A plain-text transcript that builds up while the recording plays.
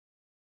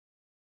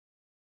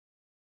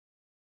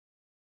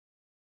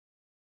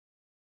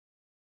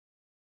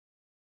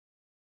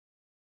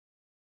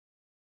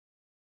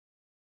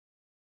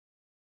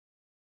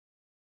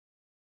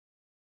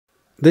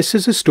This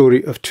is a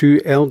story of two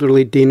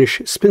elderly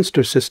Danish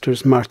spinster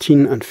sisters,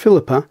 Martine and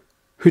Philippa,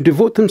 who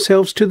devote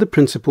themselves to the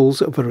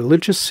principles of a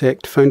religious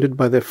sect founded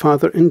by their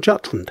father in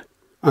Jutland,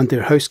 and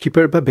their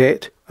housekeeper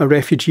Babette, a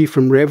refugee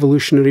from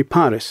revolutionary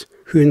Paris,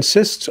 who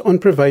insists on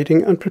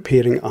providing and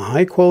preparing a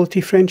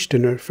high-quality French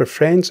dinner for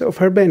friends of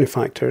her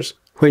benefactors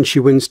when she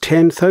wins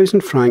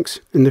 10,000 francs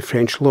in the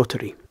French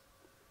lottery.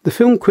 The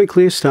film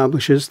quickly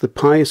establishes the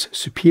pious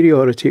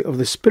superiority of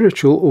the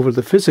spiritual over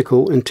the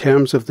physical in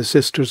terms of the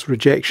sisters'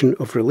 rejection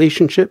of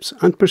relationships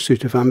and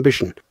pursuit of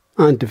ambition,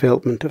 and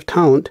development of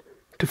talent,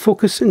 to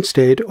focus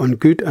instead on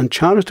good and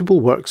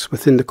charitable works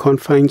within the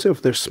confines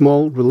of their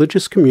small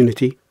religious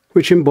community,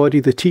 which embody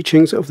the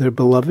teachings of their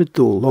beloved,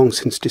 though long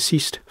since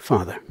deceased,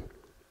 father.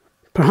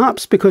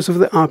 Perhaps because of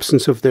the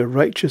absence of their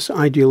righteous,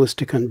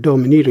 idealistic and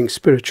domineering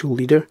spiritual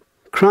leader,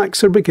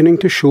 cracks are beginning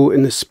to show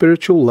in the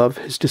spiritual love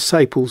his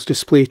disciples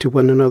display to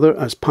one another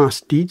as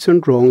past deeds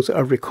and wrongs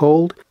are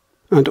recalled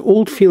and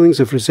old feelings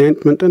of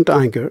resentment and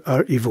anger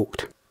are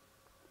evoked.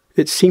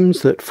 It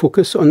seems that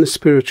focus on the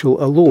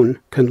spiritual alone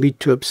can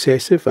lead to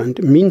obsessive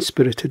and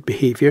mean-spirited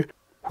behaviour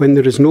when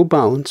there is no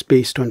balance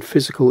based on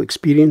physical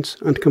experience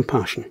and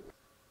compassion.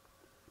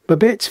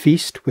 Babette's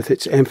feast, with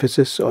its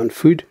emphasis on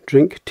food,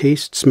 drink,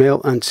 taste,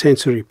 smell and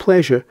sensory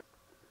pleasure,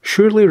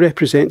 surely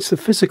represents the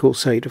physical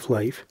side of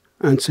life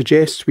and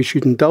suggests we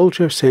should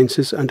indulge our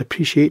senses and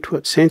appreciate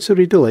what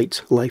sensory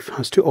delights life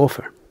has to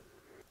offer.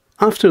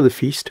 After the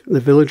feast, the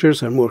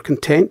villagers are more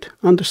content,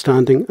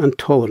 understanding and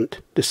tolerant,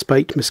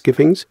 despite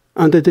misgivings,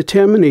 and a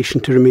determination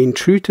to remain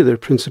true to their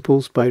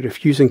principles by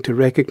refusing to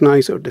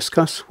recognise or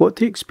discuss what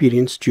they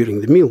experience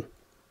during the meal.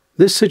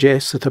 This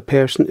suggests that a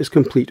person is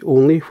complete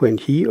only when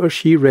he or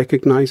she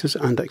recognises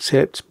and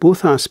accepts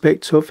both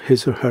aspects of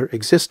his or her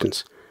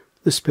existence,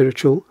 the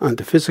spiritual and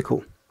the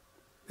physical.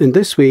 In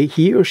this way,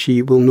 he or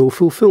she will know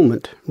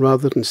fulfilment,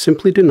 rather than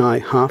simply deny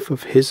half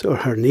of his or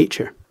her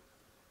nature.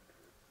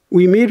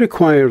 We may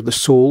require the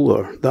soul,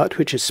 or that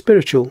which is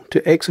spiritual,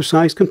 to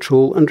exercise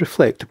control and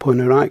reflect upon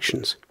our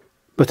actions,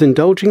 but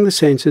indulging the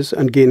senses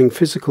and gaining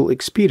physical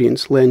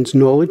experience lends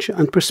knowledge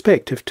and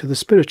perspective to the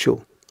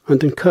spiritual,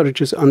 and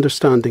encourages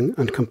understanding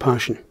and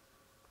compassion.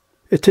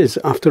 It is,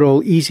 after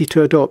all, easy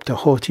to adopt a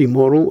haughty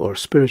moral or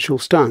spiritual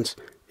stance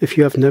if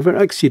you have never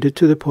acceded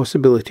to the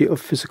possibility of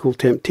physical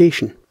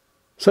temptation.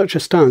 Such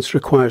a stance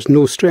requires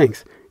no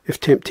strength if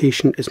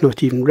temptation is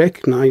not even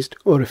recognised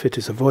or if it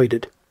is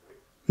avoided.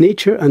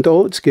 Nature and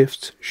all its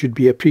gifts should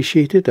be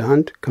appreciated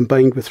and,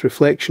 combined with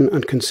reflection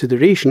and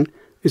consideration,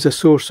 is a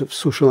source of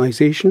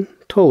socialisation,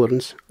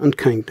 tolerance and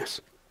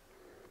kindness.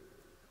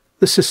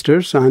 The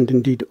sisters, and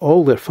indeed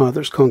all their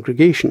father's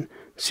congregation,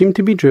 seem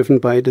to be driven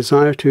by a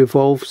desire to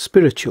evolve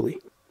spiritually,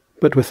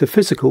 but with the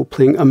physical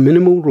playing a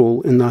minimal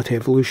role in that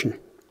evolution.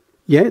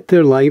 Yet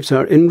their lives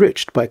are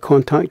enriched by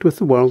contact with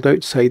the world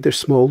outside their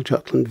small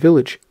Jutland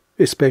village,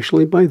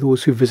 especially by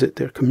those who visit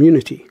their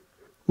community.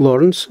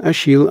 Laurence,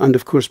 Achille and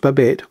of course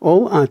Babette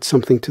all add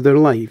something to their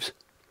lives.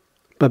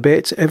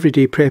 Babette's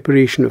everyday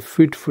preparation of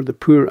food for the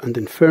poor and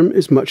infirm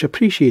is much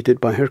appreciated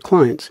by her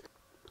clients,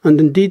 and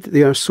indeed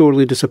they are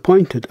sorely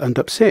disappointed and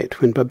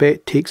upset when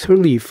Babette takes her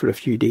leave for a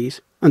few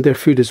days, and their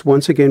food is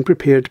once again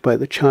prepared by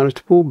the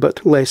charitable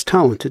but less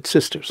talented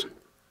sisters.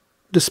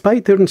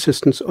 Despite their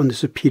insistence on the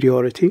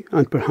superiority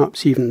and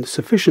perhaps even the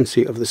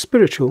sufficiency of the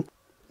spiritual,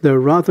 their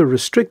rather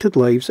restricted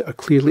lives are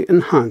clearly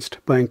enhanced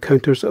by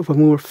encounters of a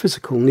more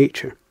physical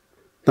nature.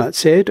 That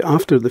said,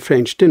 after the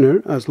French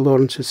dinner, as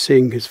Laurence is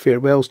saying his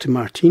farewells to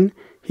Martine,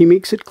 he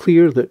makes it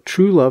clear that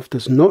true love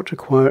does not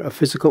require a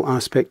physical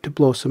aspect to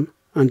blossom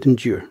and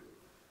endure.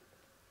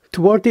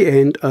 Toward the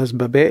end, as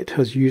Babette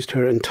has used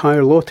her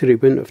entire lottery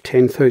win of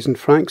 10,000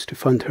 francs to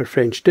fund her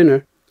French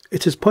dinner,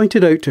 it is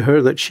pointed out to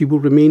her that she will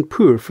remain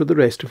poor for the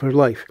rest of her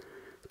life,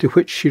 to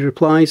which she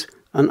replies,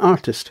 "An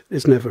artist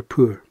is never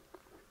poor."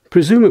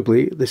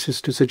 Presumably, this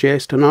is to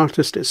suggest an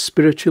artist is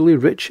spiritually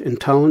rich in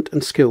talent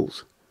and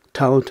skills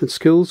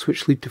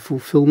which lead to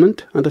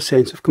fulfilment and a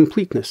sense of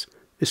completeness,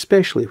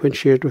 especially when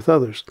shared with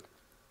others.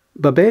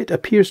 Babette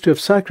appears to have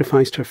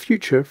sacrificed her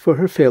future for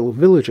her fellow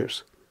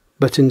villagers,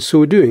 but in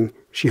so doing,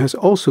 she has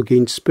also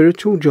gained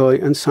spiritual joy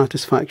and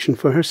satisfaction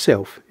for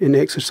herself in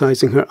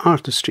exercising her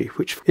artistry,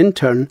 which in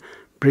turn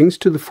brings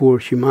to the fore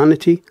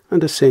humanity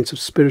and a sense of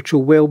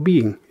spiritual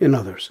well-being in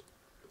others.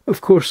 Of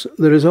course,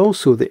 there is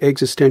also the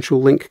existential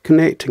link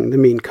connecting the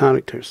main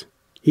characters.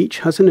 Each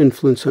has an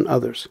influence on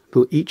others,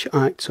 though each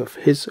acts of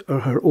his or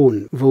her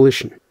own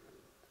volition.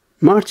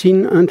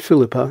 Martine and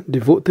Philippa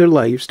devote their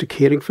lives to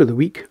caring for the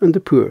weak and the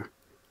poor,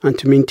 and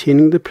to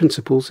maintaining the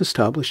principles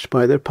established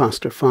by their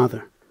pastor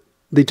father.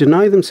 They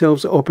deny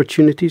themselves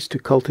opportunities to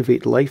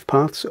cultivate life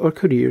paths or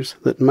careers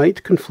that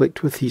might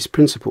conflict with these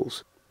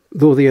principles,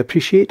 though they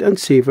appreciate and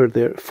savour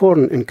their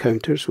foreign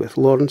encounters with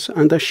Laurence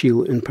and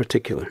Achille in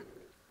particular.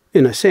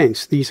 In a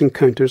sense, these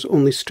encounters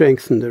only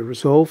strengthen their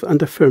resolve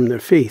and affirm their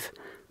faith,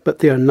 but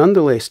they are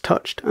nonetheless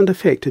touched and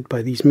affected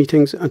by these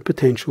meetings and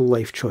potential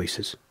life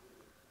choices.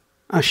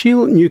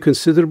 Achille knew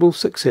considerable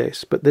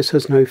success, but this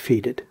has now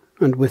faded,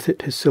 and with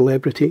it his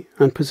celebrity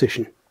and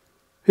position.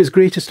 His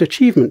greatest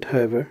achievement,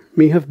 however,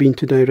 may have been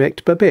to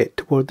direct Babette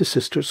toward the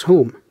sisters'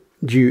 home,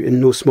 due in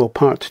no small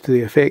part to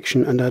the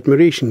affection and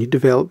admiration he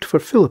developed for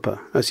Philippa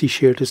as he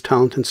shared his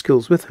talent and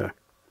skills with her,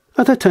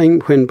 at a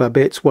time when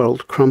Babette's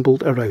world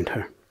crumbled around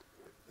her.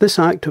 This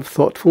act of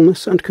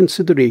thoughtfulness and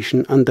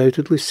consideration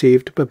undoubtedly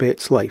saved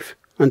Babette's life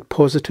and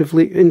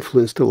positively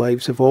influenced the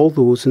lives of all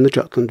those in the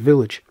Jutland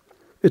village.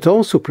 It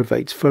also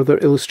provides further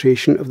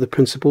illustration of the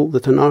principle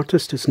that an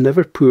artist is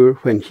never poor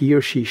when he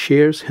or she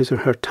shares his or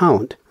her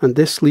talent, and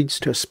this leads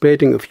to a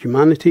spreading of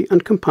humanity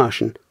and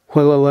compassion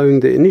while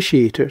allowing the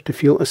initiator to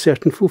feel a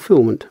certain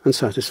fulfilment and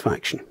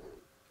satisfaction.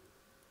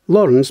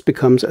 Lawrence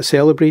becomes a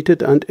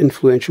celebrated and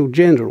influential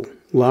general,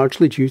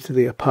 largely due to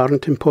the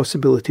apparent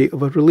impossibility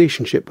of a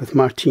relationship with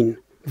Martine,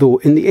 though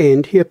in the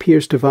end he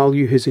appears to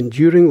value his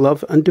enduring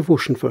love and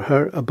devotion for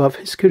her above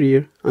his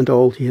career and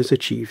all he has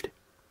achieved.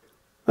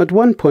 At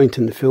one point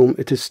in the film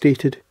it is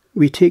stated,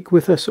 "We take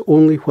with us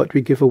only what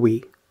we give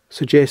away,"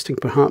 suggesting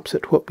perhaps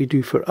that what we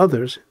do for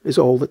others is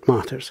all that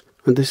matters,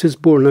 and this is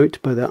borne out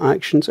by the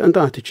actions and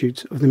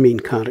attitudes of the main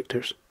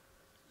characters.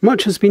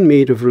 Much has been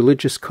made of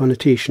religious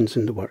connotations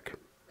in the work.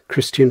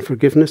 Christian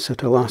forgiveness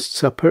at a Last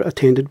Supper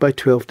attended by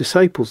 12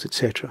 disciples,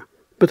 etc.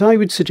 But I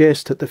would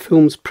suggest that the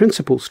film's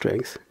principal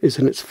strength is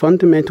in its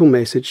fundamental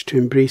message to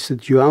embrace the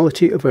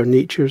duality of our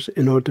natures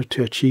in order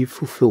to achieve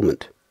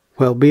fulfilment,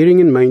 while bearing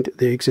in mind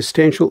the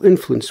existential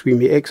influence we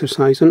may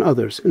exercise on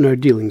others in our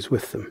dealings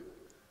with them.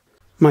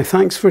 My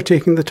thanks for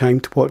taking the time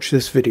to watch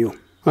this video.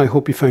 I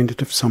hope you found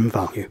it of some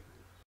value.